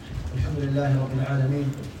لله رب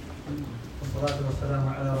العالمين والصلاة والسلام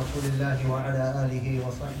على رسول الله وعلى آله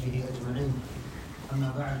وصحبه أجمعين. أما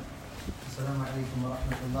بعد، السلام عليكم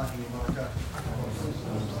ورحمة الله وبركاته.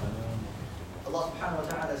 Allah subhanahu wa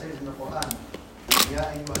ta'ala says in the Quran, يا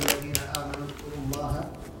أيها الذين آمنوا اذكروا الله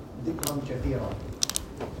ذكرا كثيرا.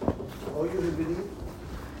 O you who believe,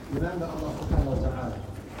 remember Allah subhanahu wa ta'ala.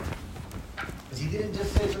 But he didn't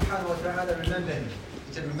just say subhanahu wa ta'ala, remember him.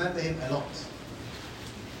 He said remember him a lot.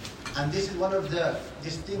 And this is one of the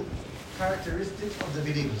distinct characteristics of the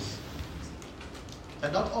believers.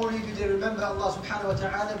 That not only do they remember Allah subhanahu wa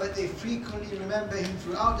ta'ala, but they frequently remember him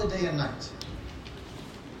throughout the day and night.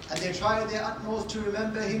 And they try their utmost to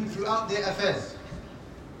remember him throughout their affairs.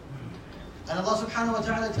 And Allah subhanahu wa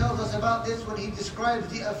ta'ala tells us about this when he describes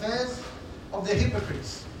the affairs of the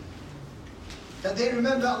hypocrites. That they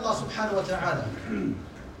remember Allah subhanahu wa ta'ala,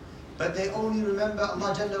 but they only remember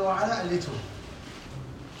Allah jalla wa ala a little.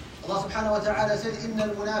 Allah subhanahu wa ta'ala said, إِنَّ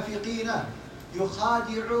الْمُنَافِقِينَ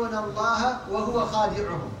يُخَادِعُونَ اللَّهَ وَهُوَ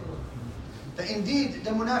خَادِعُهُم. That indeed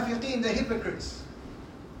the munafiqeen, the hypocrites,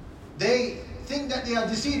 they think that they are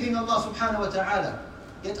deceiving Allah subhanahu wa ta'ala,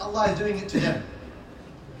 yet Allah is doing it to them.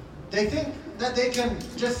 They think that they can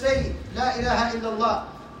just say, La ilaha illallah,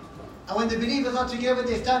 and when the believers are together,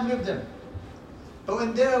 they stand with them. But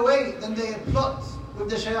when they're away, then they plot with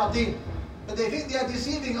the shayateen. But they think they are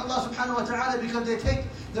deceiving Allah subhanahu wa ta'ala because they take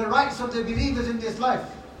the rights of the believers in this life.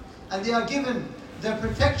 And they are given the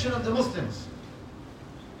protection of the Muslims.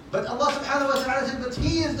 But Allah subhanahu wa ta'ala said, but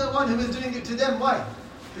He is the one who is doing it to them. Why?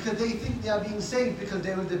 Because they think they are being saved because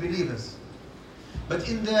they were the believers. But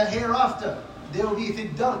in the hereafter, they will be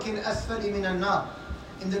فِي الدَّرْكِ الْأَسْفَلِ مِنَ النَّارِ,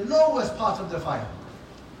 in the lowest part of the fire.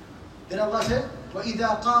 Then Allah said,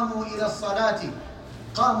 وَإِذَا قَامُوا إِلَى الصَّلَاةِ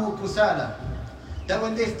قَامُوا كُسَالًا. That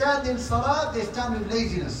when they stand in salah, they stand with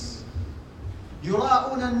laziness.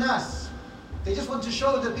 يُرَاءُونَ النَّاسِ. They just want to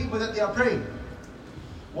show the people that they are praying.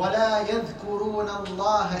 وَلَا يَذْكُرُونَ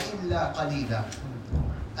اللَّهَ إِلَّا قَلِيلًا.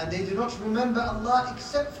 And they do not remember Allah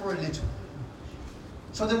except for a little.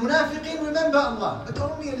 So the munafiqeen remember Allah, but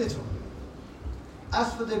only a little.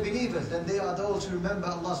 As for the believers, then they are those who remember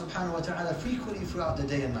Allah subhanahu wa ta'ala frequently throughout the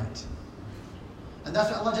day and night. And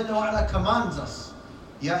that's what Allah Jalla wa Ala commands us.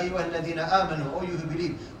 Ya ayyuha alladhina amanu, O you who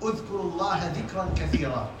believe, اذكروا الله ذكرا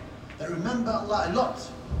كثيرا. That remember Allah a lot.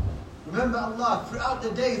 Remember Allah throughout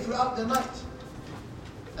the day, throughout the night.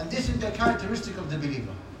 And this is the characteristic of the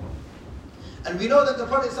believer. And we know that the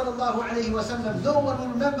Prophet sallallahu alayhi wa sallam, no one will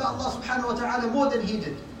remember Allah subhanahu wa ta'ala more than he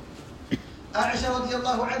did. Aisha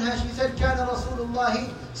radiallahu anha, she said, كان رسول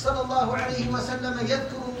الله صلى الله عليه وسلم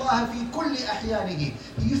يذكر الله في كل أحيانه.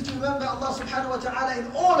 He used to remember Allah subhanahu wa ta'ala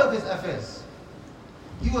in all of his affairs.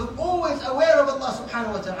 He was always aware of Allah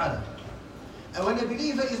subhanahu wa ta'ala. And when a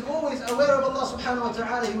believer is always aware of Allah subhanahu wa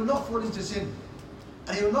ta'ala, he will not fall into sin.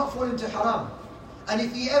 And he will not fall into haram. And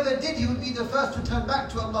if he ever did, he would be the first to turn back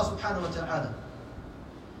to Allah subhanahu wa ta'ala.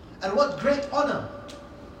 And what great honor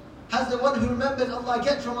has the one who remembers Allah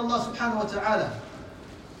get from Allah subhanahu wa ta'ala.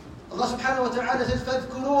 Allah subhanahu wa ta'ala says,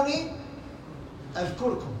 فَاذْكُرُونِي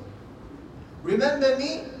أَذْكُرْكُمْ. Remember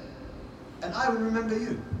me, and I will remember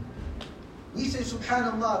you. We say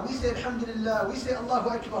subhanallah, we say alhamdulillah, we say Allahu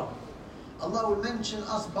Akbar. Allah will mention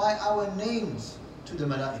us by our names to the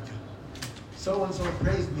malaika. So and so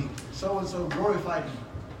praised me, so and so glorified me,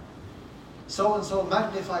 so and so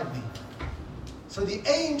magnified me. So the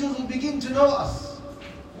angels will begin to know us.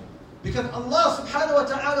 Because Allah subhanahu wa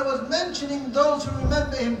ta'ala was mentioning those who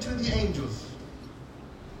remember Him to the angels.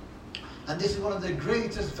 And this is one of the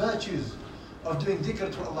greatest virtues of doing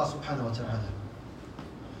dhikr to Allah subhanahu wa ta'ala.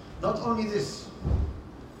 Not only this,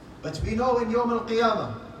 but we know in Yawm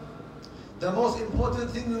al-Qiyamah, the most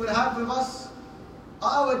important thing we will have with us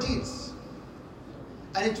are our deeds.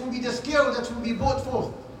 And it will be the scale that will be brought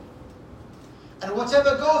forth. And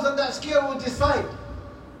whatever goes on that scale will decide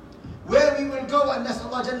where we will go unless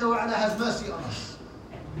Allah Jalla wa Ala has mercy on us.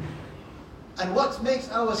 And what makes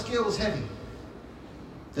our scales heavy?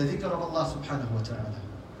 The dhikr of Allah subhanahu wa ta'ala.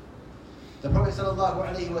 The Prophet sallallahu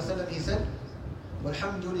alayhi wa sallam, he said,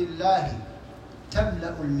 وَالْحَمْدُ لِلَّهِ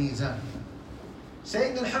تَمْلَأُ الْمِيزَانِ.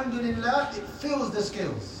 Saying alhamdulillah, it fills the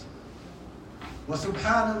scales.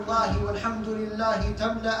 وَسُبْحَانَ اللَّهِ وَالْحَمْدُ لِلَّهِ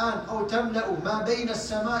تَمْلَأَنْ أو تَمْلَأُ مَا بَيْنَ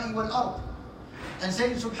السَّمَاءِ وَالْأَرْضِ. And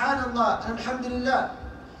saying subhanallah and alhamdulillah,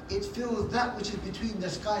 it fills that which is between the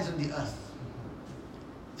skies and the earth.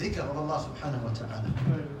 Dhikr of Allah subhanahu wa ta'ala.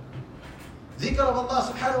 Dhikr of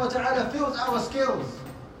Allah subhanahu wa ta'ala fills our scales.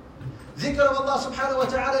 Dhikr of Allah subhanahu wa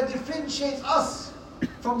ta'ala differentiates us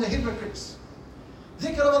from the hypocrites.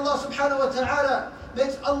 Dhikr of Allah subhanahu wa ta'ala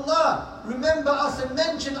makes Allah remember us and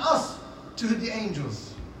mention us to the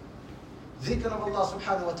angels. Dhikr of Allah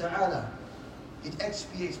subhanahu wa ta'ala, it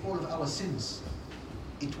expiates all of our sins.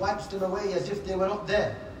 It wipes them away as if they were not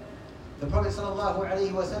there. The Prophet sallallahu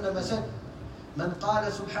alayhi wa sallam said, من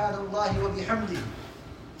قال سبحان الله وبحمده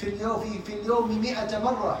في اليوم 100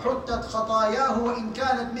 مرة حطت خطاياه وإن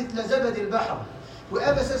كانت مثل زبد البحر.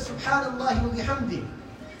 Whoever says سبحان الله وبحمده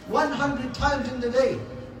 100 times in the day,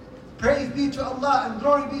 praise be to Allah and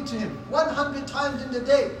glory be to Him, 100 times in the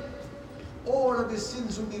day, all of his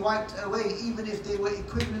sins will be wiped away, even if they were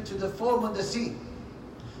equivalent to the foam of the sea.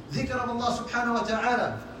 Dhikr of Allah subhanahu wa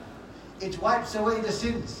ta'ala, it wipes away the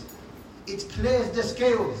sins, it clears the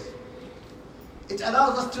scales, it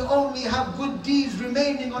allows us to only have good deeds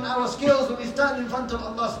remaining on our scales when we stand in front of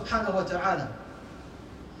Allah subhanahu wa ta'ala.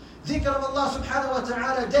 Dhikr of Allah subhanahu wa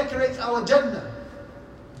ta'ala decorates our Jannah.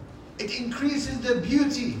 It increases the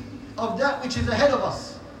beauty of that which is ahead of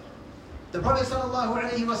us. The Prophet sallallahu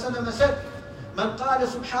alayhi wa sallam said, من قال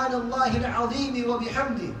سبحان الله العظيم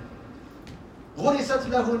وبحمده غرست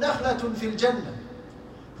له نخلة في الجنة.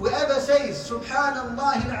 Whoever says سبحان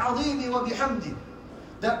الله العظيم وبحمده,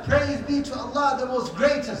 that praise be to Allah the most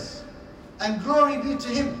greatest and glory be to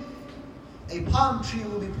Him, a palm tree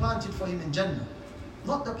will be planted for him in Jannah.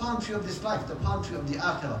 Not the palm tree of this life, the palm tree of the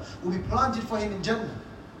Akhirah will be planted for him in Jannah.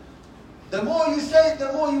 The more you say it,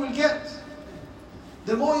 the more you will get.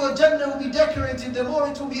 The more your Jannah will be decorated, the more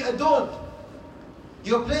it will be adorned.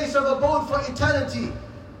 Your place of abode for eternity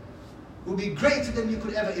will be greater than you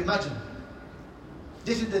could ever imagine.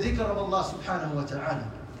 This is the dhikr of Allah subhanahu wa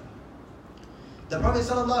ta'ala. The Prophet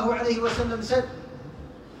sallallahu alayhi wa sallam said,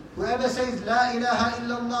 whoever says, لا إله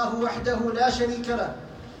إلا الله وحده لا شريك له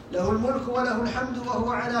له الملك وله الحمد وهو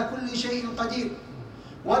على كل شيء قدير,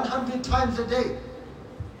 100 times a day,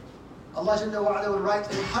 Allah Jalla wa Ala will write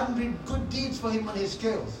 100 good deeds for him on his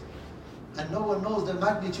scales. And no one knows the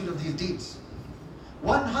magnitude of these deeds.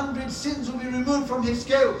 100 sins will be removed from his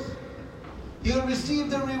scales. He will receive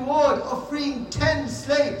the reward of freeing 10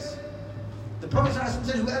 slaves. The Prophet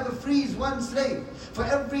said, whoever frees one slave, for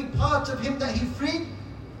every part of him that he freed,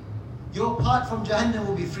 your part from Jahannam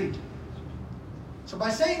will be freed. So by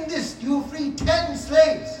saying this, you will free 10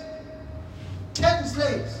 slaves. 10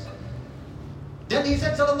 slaves. Then he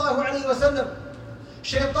said, sallallahu alayhi wa sallam,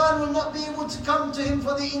 Shaitan will not be able to come to him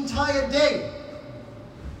for the entire day.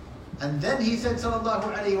 And then he said,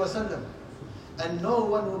 sallallahu alayhi wa sallam, and no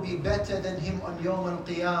one will be better than him on Yawm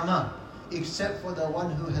al-Qiyamah, except for the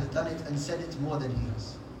one who has done it and said it more than he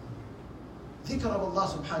has. Dhikr of Allah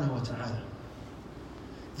subhanahu wa ta'ala.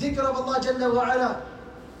 Dhikr of Allah Jalla wa Ala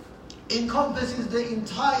encompasses the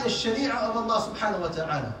entire sharia of Allah subhanahu wa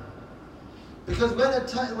ta'ala. Because when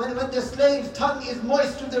the slave's tongue is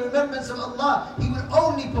moist with the remembrance of Allah, he will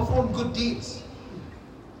only perform good deeds.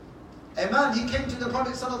 A man, he came to the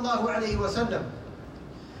Prophet sallallahu alayhi wa sallam,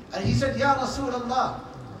 and he said, Ya Rasulullah,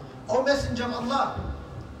 O Messenger of Allah,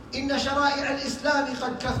 Inna shara'i al-Islami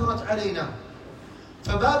qad kathurat alayna,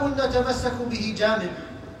 fababun natamassaku bihi jami'.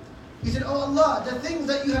 He said, Oh Allah, the things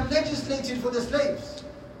that you have legislated for the slaves,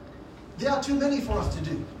 they are too many for us to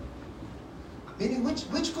do. Meaning,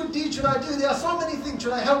 which good deed should I do? There are so many things.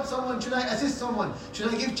 Should I help someone? Should I assist someone?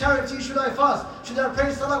 Should I give charity? Should I fast? Should I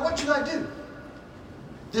pray salah? What should I do?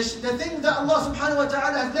 The things that Allah subhanahu wa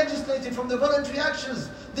ta'ala has legislated from the voluntary actions,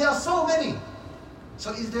 there are so many.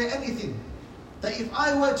 So is there anything that if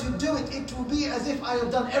I were to do it, it will be as if I have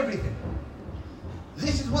done everything?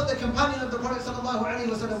 This is what the companion of the Prophet sallallahu alaihi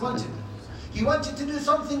wasallam wanted. He wanted to do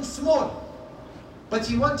something small, but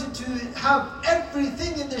he wanted to have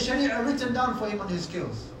everything in the Sharia written down for him on his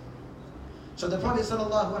skills. So the Prophet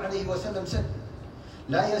sallallahu alaihi wasallam said,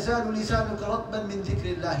 لا يزال لسانك رطبا من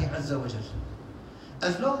ذكر الله عز وجل.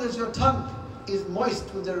 As long as your tongue is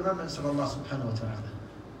moist with the remembrance of Allah subhanahu wa ta'ala.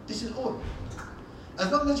 This is all.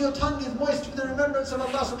 As long as your tongue is moist with the remembrance of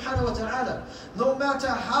Allah subhanahu wa ta'ala, no matter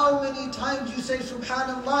how many times you say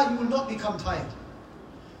subhanallah, you will not become tired.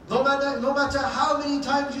 No matter how many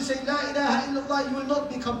times you say la ilaha illallah, you will not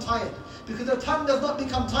become tired. Because the tongue does not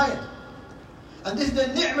become tired. And this is the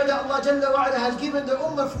ni'mah that Allah Jalla wa Ala has given the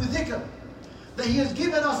ummah through dhikr. That He has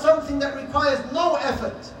given us something that requires no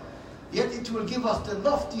effort, yet it will give us the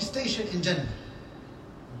lofty station in Jannah.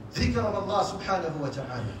 Dhikr of Allah subhanahu wa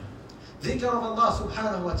ta'ala. Dhikr of Allah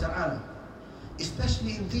subhanahu wa ta'ala.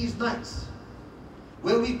 Especially in these nights,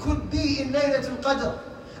 where we could be in Laylatul Qadr,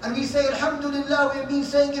 and we say Alhamdulillah, we have been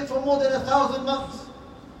saying it for more than 1,000 months.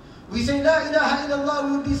 We say La ilaha illallah,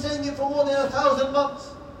 we will be saying it for more than 1,000 months.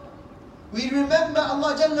 We remember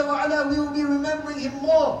Allah Jalla wa Ala, we will be remembering Him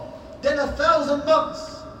more than 1,000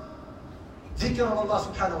 months. Dhikr of Allah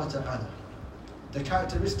subhanahu wa ta'ala. The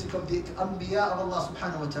characteristic of the Anbiya of Allah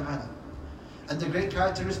subhanahu wa ta'ala. and the great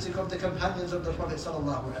characteristic of the companions of the Prophet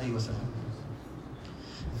sallallahu alaihi wasallam.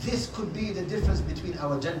 This could be the difference between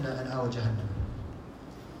our Jannah and our Jahannam.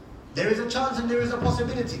 There is a chance and there is a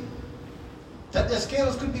possibility that the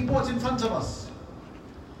scales could be brought in front of us,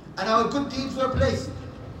 and our good deeds were placed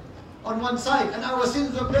on one side and our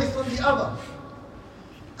sins were placed on the other.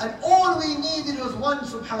 And all we needed was one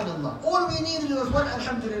subhanallah. All we needed was one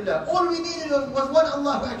alhamdulillah. All we needed was one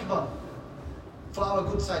Allahu Akbar for our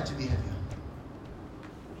good side to be heavier.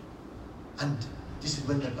 And this is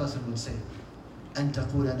when the person would say, أن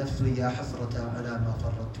تقول نفسي يا حسرة على ما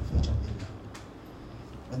فرطت في جنب الله.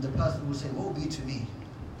 When the person will say, woe be to me.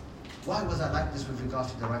 Why was I like this with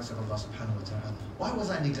regards to the rights of Allah subhanahu wa ta'ala? Why was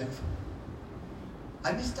I neglectful?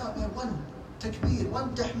 I missed out by one takbir,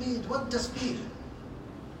 one tahmeed, one tasbih.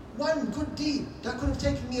 One good deed that could have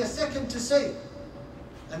taken me a second to say.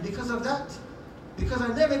 And because of that, because I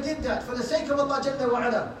never did that for the sake of Allah Jalla wa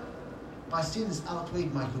Ala, my sins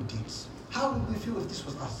outweighed my good deeds. How would we feel if this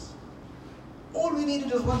was us? All we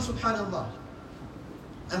needed was one subhanallah.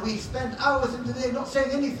 And we spend hours in the day not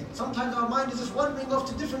saying anything. Sometimes our mind is just wandering off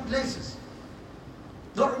to different places.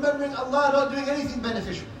 Not remembering Allah, not doing anything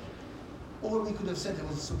beneficial. All we could have said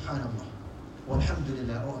was subhanallah,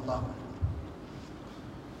 walhamdulillah, oh Allah.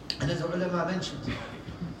 And as the ulama mentioned,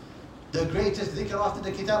 the greatest dhikr after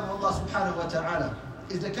the kitab of Allah subhanahu wa ta'ala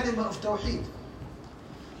is the kalima of tawheed.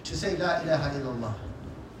 To say la ilaha illallah.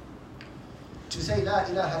 To say la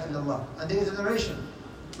ilaha illallah. And there is a narration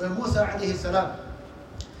where Musa alayhi salam,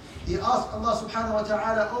 he asked Allah subhanahu wa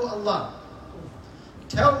ta'ala, oh Allah,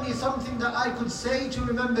 tell me something that I could say to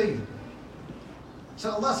remember you.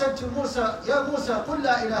 So Allah said to Musa, Ya Musa, qul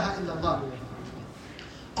la ilaha illallah.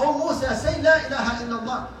 Oh Musa, say la ilaha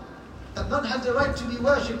illallah. That none has the right to be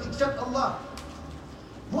worshipped except Allah.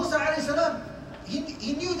 Musa alayhi salam, he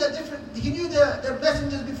knew the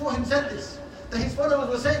messengers before him said this, that his followers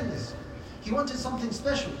were saying this. He wanted something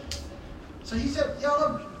special. So he said, Ya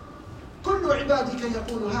Rabb, kullu ibadika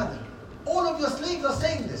yaqulu hadha. All of your slaves are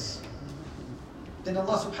saying this. Then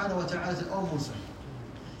Allah subhanahu wa ta'ala said, oh Musa,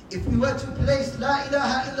 if we were to place la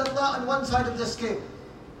ilaha illallah on one side of the scale,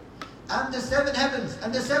 and the 7 heavens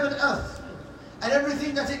and the 7 earths, and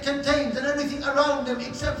everything that it contains and everything around them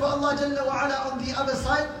except for Allah Jalla wa Ala on the other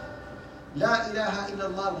side, la ilaha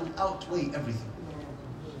illallah will outweigh everything.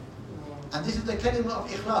 And this is the kalima of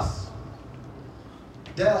ikhlas,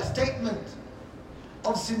 the statement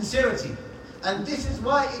of sincerity. And this is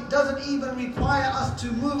why it doesn't even require us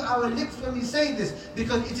to move our lips when we say this,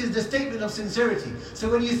 because it is the statement of sincerity. So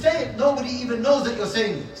when you say it, nobody even knows that you're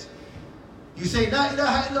saying it. You say la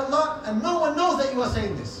ilaha illallah and no one knows that you are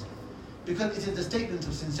saying this, because it is the statement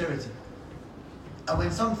of sincerity. And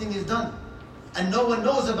when something is done and no one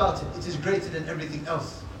knows about it, it is greater than everything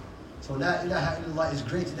else. So la ilaha illallah is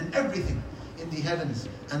greater than everything in the heavens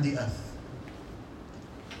and the earth.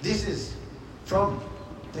 This is from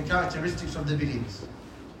the characteristics of the believers,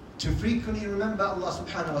 to frequently remember Allah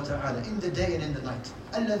subhanahu wa ta'ala in the day and in the night.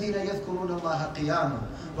 الَّذِينَ يَذْكُرُونَ اللَّهَ قِيَامًا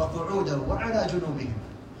وَقُعُودًا وَعَلَى جُنُوبِهِمْ.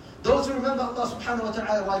 Those who remember Allah subhanahu wa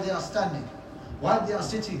ta'ala while they are standing, while they are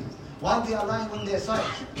sitting, while they are lying on their side.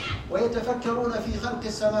 وَيَتَفَكَّرُونَ فِي خَلْقِ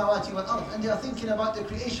السَّمَاوَاتِ وَالْأَرْضِ. And they are thinking about the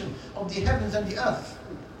creation of the heavens and the earth.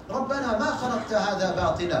 رَبَّنَا مَا خَلَقْتَ هَذَا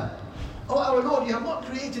بَاطِلًا. Oh our Lord, you have not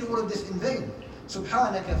created all of this in vain.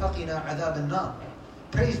 سُبْحَانَكَ فَقِنَا عَذَابَ النَّارِ.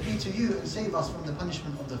 Praise be to you and save us from the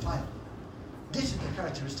punishment of the fire. This is the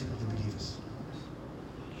characteristic of the believers.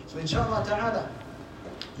 So inshallah ta'ala,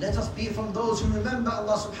 let us be from those who remember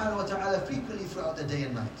Allah subhanahu wa ta'ala frequently throughout the day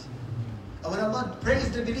and night. And when Allah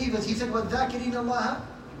praised the believers, He said, وَالذَّاكِرِينَ اللَّهَ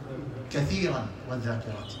كَثِيرًا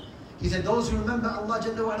وَالذَّاكِرَاتِ. He said, those who remember Allah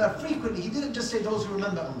Jalla wa Ala frequently. He didn't just say those who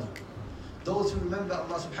remember Allah. Those who remember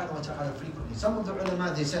Allah subhanahu wa ta'ala frequently. Some of the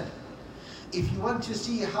ulama, they said, if you want to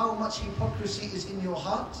see how much hypocrisy is in your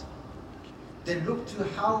heart, then look to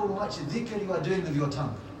how much dhikr you are doing with your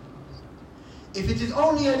tongue. If it is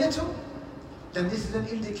only a little, then this is an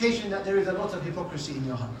indication that there is a lot of hypocrisy in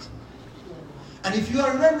your heart. And if you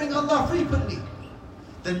are remembering Allah frequently,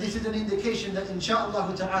 then this is an indication that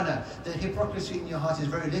insha'Allah ta'ala, the hypocrisy in your heart is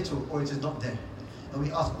very little or it is not there. And we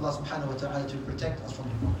ask Allah subhanahu wa ta'ala to protect us from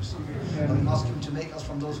hypocrisy. And we ask Him to make us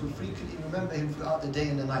from those who frequently remember Him throughout the day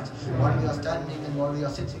and the night, while we are standing and while we are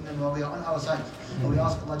sitting and while we are on our side. And we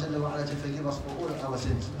ask Allah Jalla wa Ala to forgive us for all of our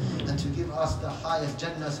sins and to give us the highest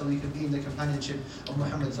Jannah so we can be in the companionship of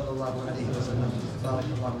Muhammad sallallahu alayhi wa sallam.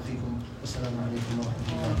 Barakallahu feekum. Wassalamu alaykum wa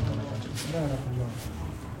rahmatullahi wa barakatuh.